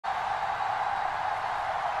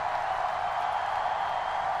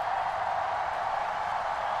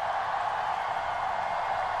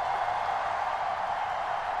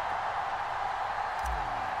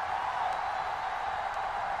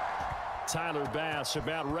Tyler Bass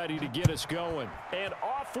about ready to get us going. And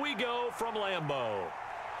off we go from Lambeau.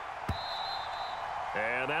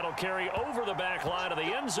 And that'll carry over the back line of the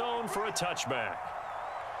end zone for a touchback.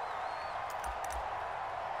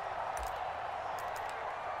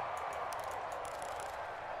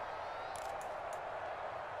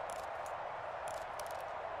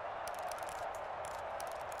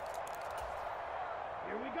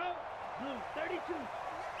 Here we go. Blue 32.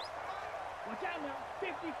 Watch out now.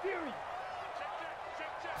 50 Fury.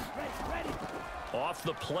 Ready. Off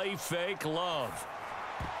the play fake, Love.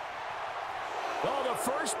 Oh, the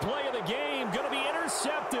first play of the game going to be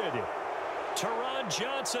intercepted. Teron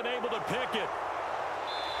Johnson able to pick it.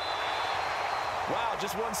 Wow,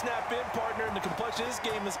 just one snap in, partner, and the complexion of this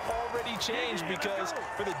game has already changed because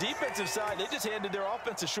for the defensive side, they just handed their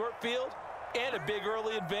offense a short field and a big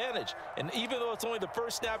early advantage. And even though it's only the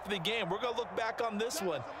first snap of the game, we're going to look back on this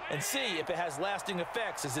one and see if it has lasting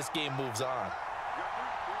effects as this game moves on.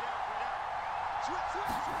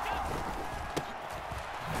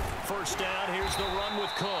 First down, here's the run with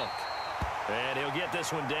Cook. And he'll get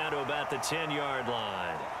this one down to about the 10-yard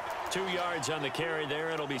line. 2 yards on the carry there.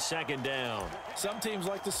 It'll be second down. Some teams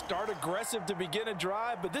like to start aggressive to begin a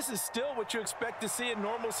drive, but this is still what you expect to see in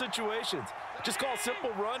normal situations. Just call a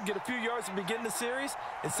simple run, get a few yards to begin the series,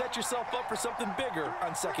 and set yourself up for something bigger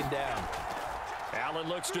on second down. Allen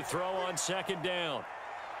looks to throw on second down.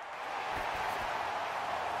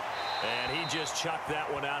 And he just chucked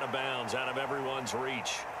that one out of bounds, out of everyone's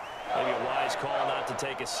reach. Maybe a wise call not to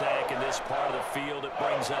take a sack in this part of the field. It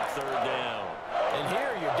brings up third down. And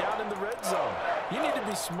here you're down in the red zone. You need to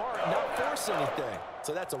be smart, not force anything.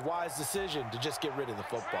 So that's a wise decision to just get rid of the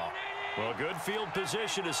football. Well, good field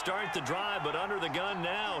position to start the drive, but under the gun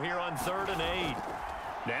now here on 3rd and 8.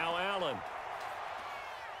 Now Allen.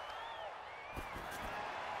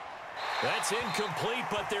 That's incomplete,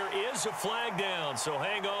 but there is a flag down, so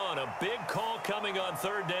hang on. A big call coming on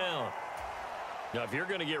 3rd down. Now, if you're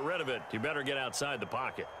going to get rid of it, you better get outside the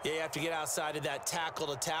pocket. Yeah, you have to get outside of that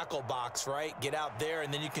tackle-to-tackle box, right? Get out there,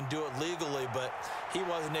 and then you can do it legally, but he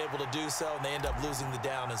wasn't able to do so, and they end up losing the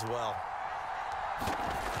down as well.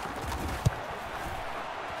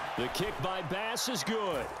 The kick by Bass is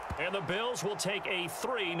good, and the Bills will take a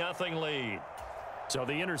 3-0 lead. So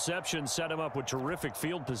the interception set him up with terrific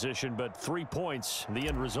field position, but 3 points, the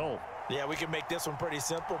end result. Yeah, we can make this one pretty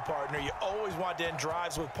simple, partner. You always want to end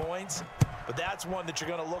drives with points, but that's one that you're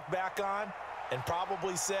going to look back on and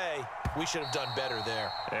probably say, we should have done better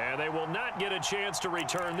there. And they will not get a chance to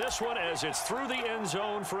return this one as it's through the end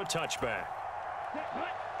zone for a touchback.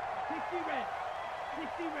 60 red.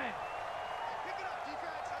 60 red. Pick it up,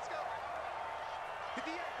 defense. Let's go.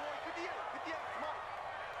 58, boy. 58. 58. Come on.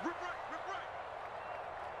 Rip right. Rip right.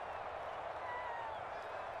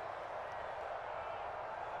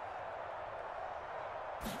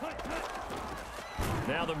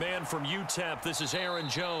 Now the man from UTEP, this is Aaron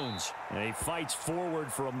Jones. And he fights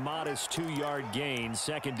forward for a modest 2-yard gain,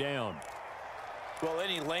 second down. Well,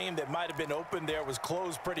 any lane that might have been open there was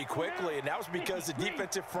closed pretty quickly, and that was because the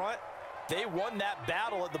defensive front, they won that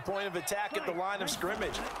battle at the point of attack at the line of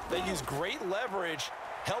scrimmage. They used great leverage,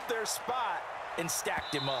 held their spot, and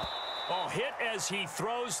stacked him up. Oh, hit as he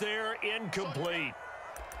throws there, incomplete.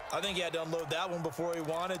 I think he had to unload that one before he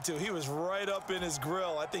wanted to. He was right up in his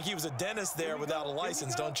grill. I think he was a dentist there without a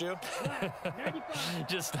license, don't you?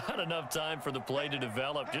 Just not enough time for the play to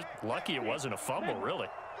develop. Just lucky it wasn't a fumble, really.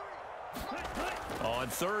 On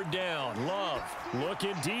 3rd down, Love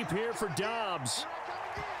looking deep here for Dobbs.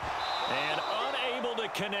 And unable to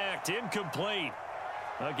connect, incomplete.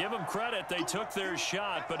 I'll give them credit. They took their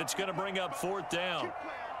shot, but it's going to bring up 4th down.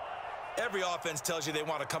 Every offense tells you they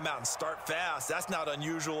want to come out and start fast. That's not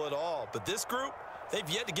unusual at all. But this group, they've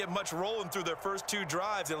yet to get much rolling through their first 2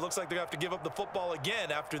 drives, and it looks like they're going to have to give up the football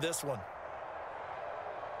again after this one.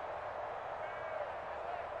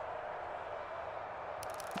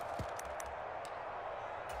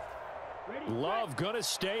 Love going to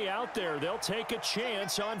stay out there. They'll take a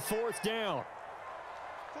chance on 4th down.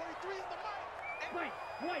 43 is the mic.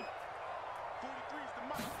 Wait. 43 is the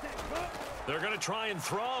mic. They're going to try and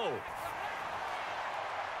throw.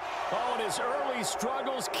 Oh, and his early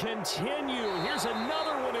struggles continue. Here's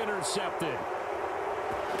another one intercepted.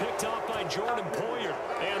 Picked off by Jordan Poyer.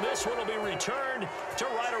 And this one will be returned to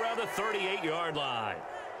right around the 38-yard line.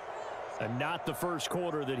 And not the first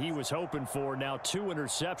quarter that he was hoping for. Now 2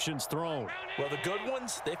 interceptions thrown. Well, the good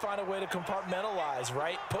ones, they find a way to compartmentalize,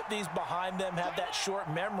 right? Put these behind them, have that short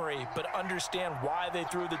memory, but understand why they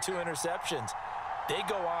threw the 2 interceptions. They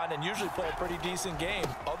go on and usually play a pretty decent game.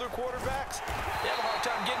 Other quarterbacks, they have a hard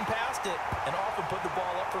time getting past it and often put the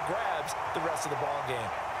ball up for grabs the rest of the ball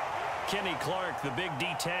game. Kenny Clark, the big D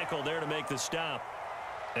tackle there to make the stop.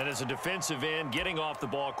 And as a defensive end, getting off the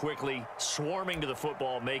ball quickly, swarming to the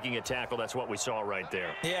football, making a tackle, that's what we saw right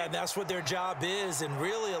there. Yeah, that's what their job is, and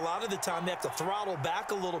really a lot of the time they have to throttle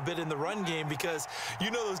back a little bit in the run game because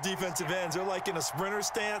you know those defensive ends, they're like in a sprinter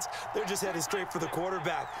stance. They're just headed straight for the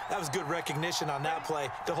quarterback. That was good recognition on that play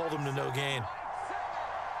to hold them to no gain.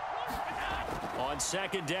 On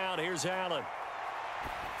second down, here's Allen.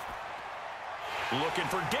 Looking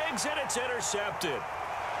for Diggs, and it's intercepted.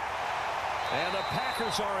 And the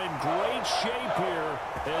Packers are in great shape here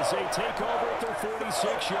as they take over at their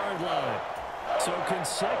 46-yard line. So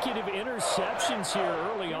consecutive interceptions here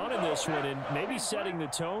early on in this one, and maybe setting the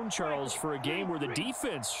tone, Charles, for a game where the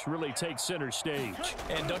defense really takes center stage.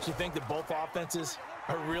 And don't you think that both offenses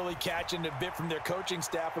are really catching a bit from their coaching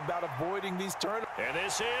staff about avoiding these turnovers? And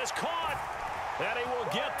this is caught. And he will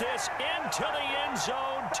get this into the end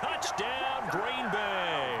zone. Touchdown, Green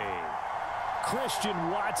Bay. Christian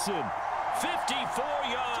Watson, 54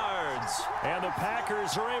 yards. And the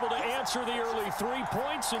Packers are able to answer the early 3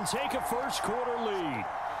 points and take a first-quarter lead.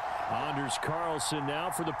 Anders Carlson now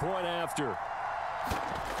for the point after.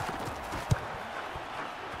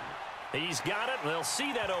 He's got it. They'll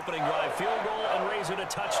see that opening drive field goal and raise it a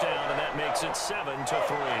touchdown, and that makes it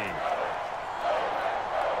 7-3.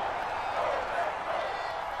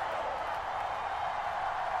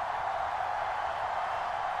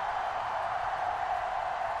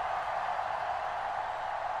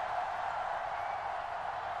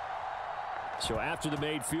 So after the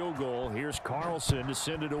made field goal, here's Carlson to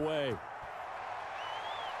send it away.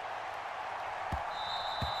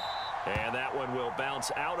 And that one will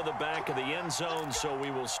bounce out of the back of the end zone, so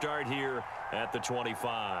we will start here at the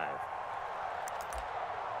 25.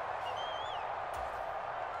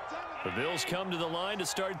 The Bills come to the line to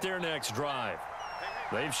start their next drive.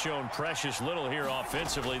 They've shown precious little here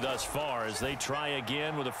offensively thus far as they try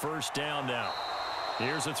again with a first down now.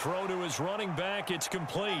 Here's a throw to his running back. It's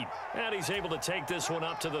complete. And he's able to take this one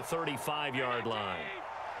up to the 35-yard line.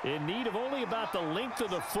 In need of only about the length of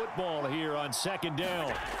the football here on second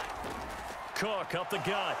down. Cook up the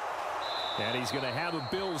gut. And he's going to have a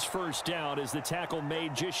Bills first down as the tackle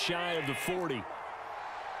made just shy of the 40.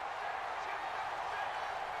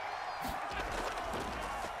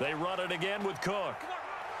 They run it again with Cook.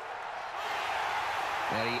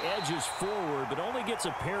 And he edges forward, but only gets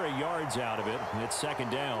a pair of yards out of it. And it's second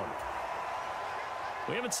down.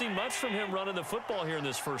 We haven't seen much from him running the football here in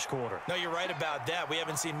this first quarter. No, you're right about that. We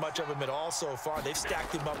haven't seen much of him at all so far. They've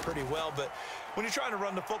stacked him up pretty well, but when you're trying to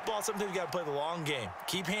run the football, sometimes you got to play the long game.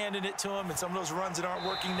 Keep handing it to him, and some of those runs that aren't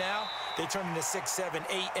working now, they turn into 6, 7,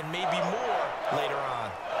 8, and maybe more later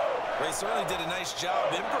on. Well, he certainly did a nice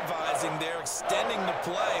job improvising there, extending the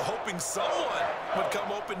play, hoping someone would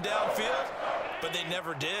come open downfield, but they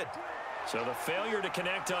never did. So the failure to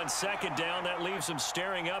connect on second down, that leaves them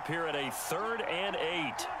staring up here at a 3rd and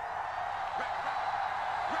 8.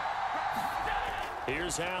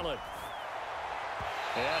 Here's Allen.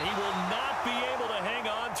 And he will not be able to hang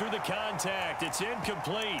on through the contact. It's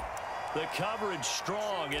incomplete. The coverage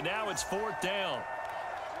strong, and now it's 4th down.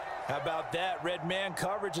 How about that? Red man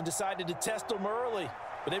coverage and decided to test them early.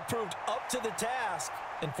 But they proved up to the task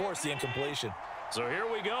and forced the incompletion. So here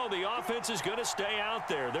we go. The offense is going to stay out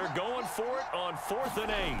there. They're going for it on 4th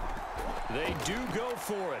and 8. They do go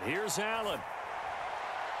for it. Here's Allen.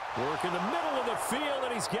 Work in the middle of the field,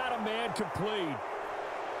 and he's got a man complete.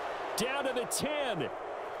 Down to the 10.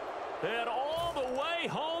 And all the way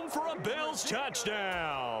home for a Bills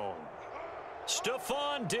touchdown.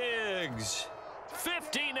 Stephon Diggs.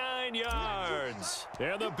 59 yards.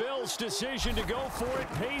 And the Bills' decision to go for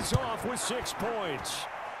it pays off with 6 points.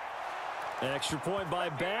 Extra point by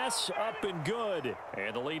Bass, up and good.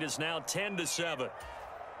 And the lead is now 10-7.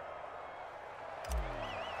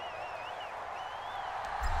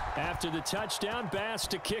 After the touchdown, Bass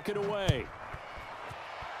to kick it away.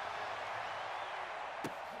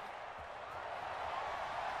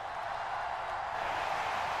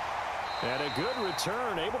 And a good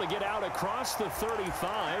return, able to get out across the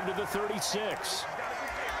 35 to the 36.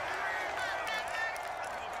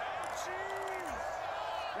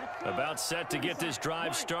 About set to get this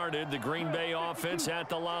drive started. The Green Bay offense at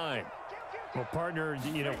the line. Well, partner,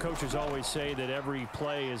 you know, coaches always say that every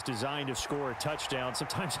play is designed to score a touchdown.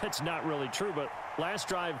 Sometimes that's not really true, but last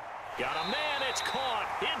drive, got a man, it's caught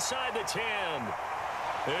inside the 10.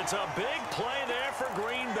 It's a big play there for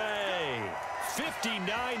Green Bay.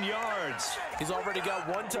 59 yards. He's already got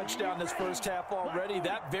 1 touchdown this first half already.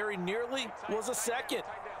 That very nearly was a second.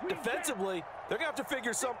 Defensively, they're going to have to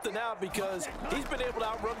figure something out because he's been able to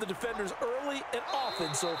outrun the defenders early and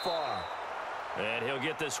often so far. And he'll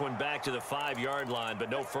get this one back to the 5-yard line, but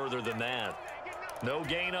no further than that. No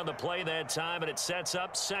gain on the play that time, and it sets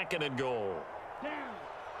up 2nd and goal. Down,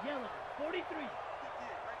 yellow, 43.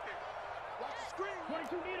 Watch the screen.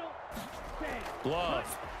 22 needle.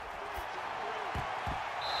 Glove.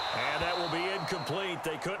 And that will be incomplete.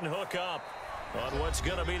 They couldn't hook up on what's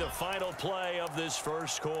going to be the final play of this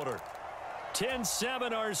first quarter.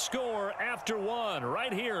 10-7 our score after 1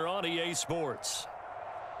 right here on EA Sports.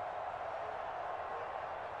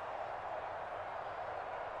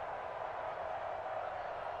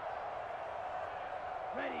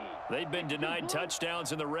 They've been denied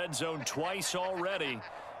touchdowns in the red zone twice already.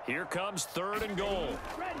 Here comes 3rd and goal.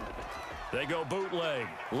 They go bootleg.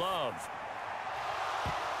 Love.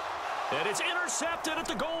 And it's intercepted at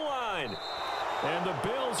the goal line. And the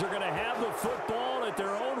Bills are going to have the football at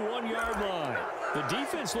their own 1-yard line. The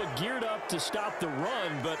defense looked geared up to stop the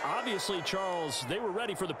run, but obviously, Charles, they were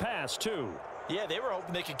ready for the pass, too. Yeah, they were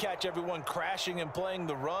hoping they could catch everyone crashing and playing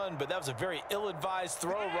the run, but that was a very ill-advised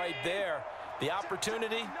throw right there. The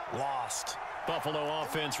opportunity, lost. Buffalo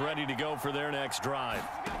offense ready to go for their next drive.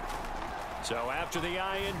 So after the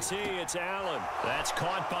INT, it's Allen. That's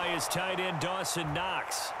caught by his tight end, Dawson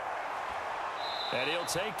Knox. And he'll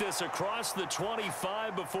take this across the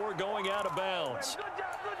 25 before going out of bounds.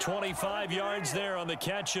 25 yards there on the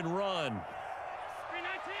catch and run.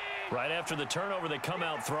 Right after the turnover, they come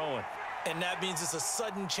out throwing. And that means it's a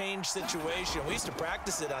sudden change situation. We used to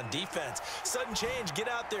practice it on defense. Sudden change, get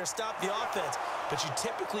out there, stop the offense. But you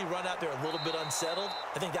typically run out there a little bit unsettled.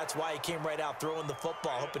 I think that's why he came right out throwing the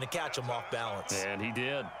football, hoping to catch him off balance. And he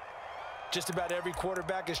did. Just about every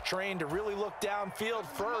quarterback is trained to really look downfield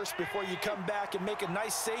first before you come back and make a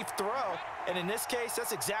nice, safe throw. And in this case,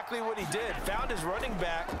 that's exactly what he did. Found his running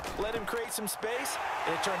back, let him create some space,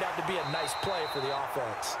 and it turned out to be a nice play for the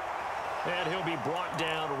offense. And he'll be brought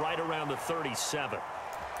down right around the 37.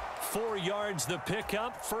 4 yards the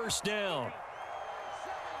pickup, 1st down.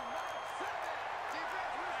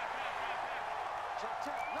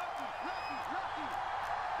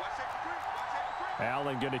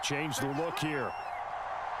 Allen going to change the look here.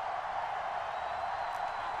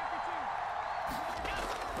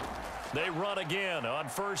 They run again on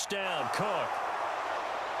 1st down. Cook.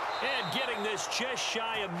 And getting this just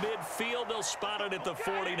shy of midfield. They'll spot it at the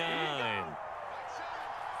 49.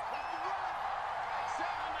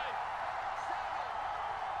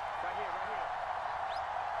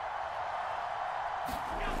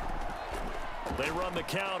 They run the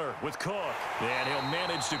counter with Cook. And he'll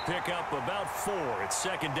manage to pick up about 4. It's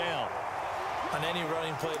 2nd down. On any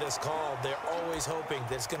running play that's called, they're always hoping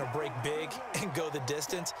that it's going to break big and go the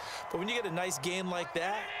distance. But when you get a nice gain like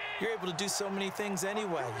that, you're able to do so many things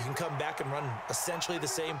anyway. You can come back and run essentially the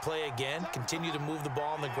same play again, continue to move the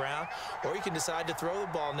ball on the ground, or you can decide to throw the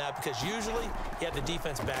ball now because usually you have the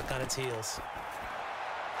defense back on its heels.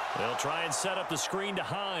 They'll try and set up the screen to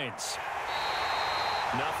Hines.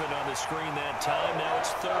 Nothing on the screen that time. Now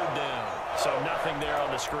it's 3rd down. So nothing there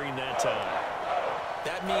on the screen that time.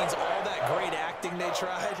 That means all that great acting they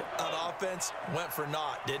tried on offense went for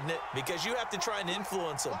naught, didn't it? Because you have to try and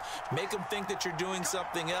influence them. Make them think that you're doing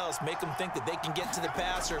something else. Make them think that they can get to the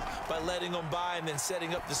passer by letting them by and then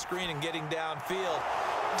setting up the screen and getting downfield.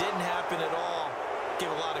 Didn't happen at all. Give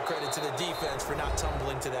a lot of credit to the defense for not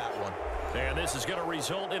tumbling to that one. And this is going to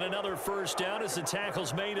result in another 1st down as the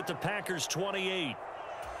tackle's made at the Packers' 28.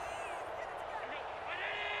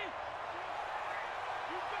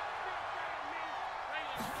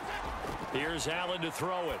 Here's Allen to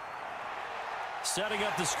throw it. Setting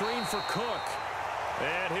up the screen for Cook.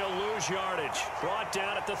 And he'll lose yardage. Brought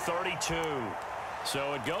down at the 32.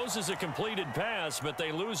 So it goes as a completed pass, but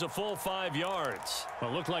they lose a full 5 yards.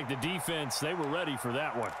 Well, it looked like the defense, they were ready for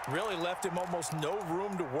that one. Really left him almost no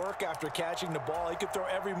room to work after catching the ball. He could throw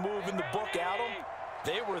every move in the book at him.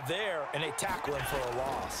 They were there, and they tackle him for a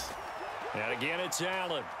loss. And again, it's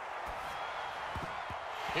Allen.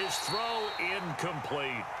 His throw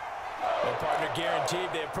incomplete. Well, partner, guaranteed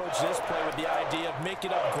they approach this play with the idea of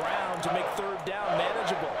making up ground to make 3rd down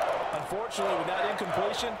manageable. Unfortunately, with that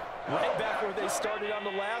incompletion, right back where they started on the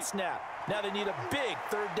last snap. Now they need a big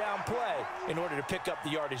 3rd down play in order to pick up the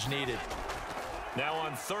yardage needed. Now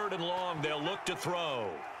on 3rd and long, they'll look to throw.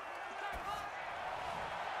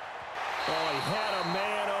 Oh, he had a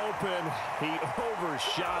man open. He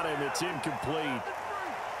overshot him. It's incomplete.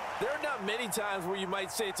 There are not many times where you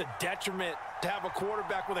might say it's a detriment to have a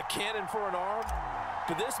quarterback with a cannon for an arm,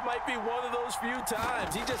 but this might be one of those few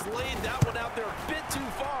times. He just laid that one out there a bit too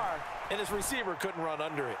far, and his receiver couldn't run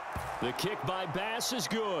under it. The kick by Bass is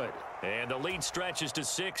good, and the lead stretches to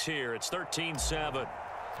 6 here. It's 13-7.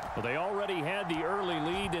 Well, they already had the early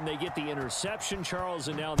lead, and they get the interception, Charles,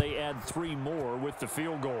 and now they add 3 more with the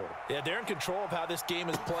field goal. Yeah, they're in control of how this game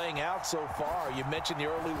is playing out so far. You mentioned the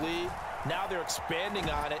early lead. Now they're expanding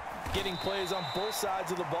on it, getting plays on both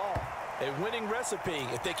sides of the ball. A winning recipe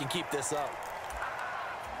if they can keep this up.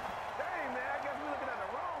 Dang, man, I guess we're looking at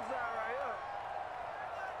the wrong side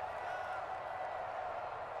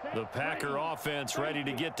right here. The Packer offense ready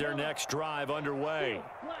to get their next drive underway.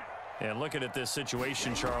 And looking at this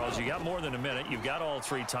situation, Charles, you got more than a minute. You've got all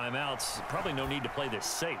 3 timeouts. Probably no need to play this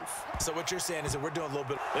safe. So what you're saying is that we're doing a little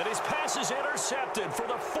bit. And his pass is intercepted for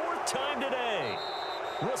the 4th time today.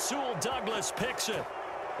 Rasul Douglas picks it.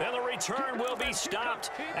 And the return will be stopped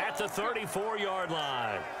at the 34-yard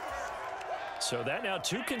line. So that now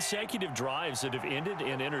 2 consecutive drives that have ended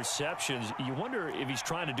in interceptions. You wonder if he's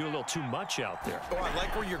trying to do a little too much out there. Oh, I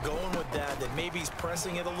like where you're going with that maybe he's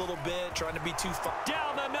pressing it a little bit, trying to be too far.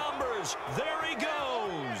 Down the numbers. There he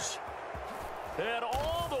goes. And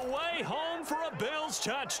all the way home for a Bills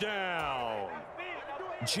touchdown.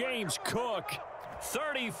 James Cook,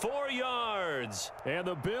 34 yards. And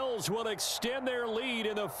the Bills will extend their lead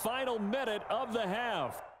in the final minute of the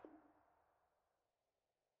half.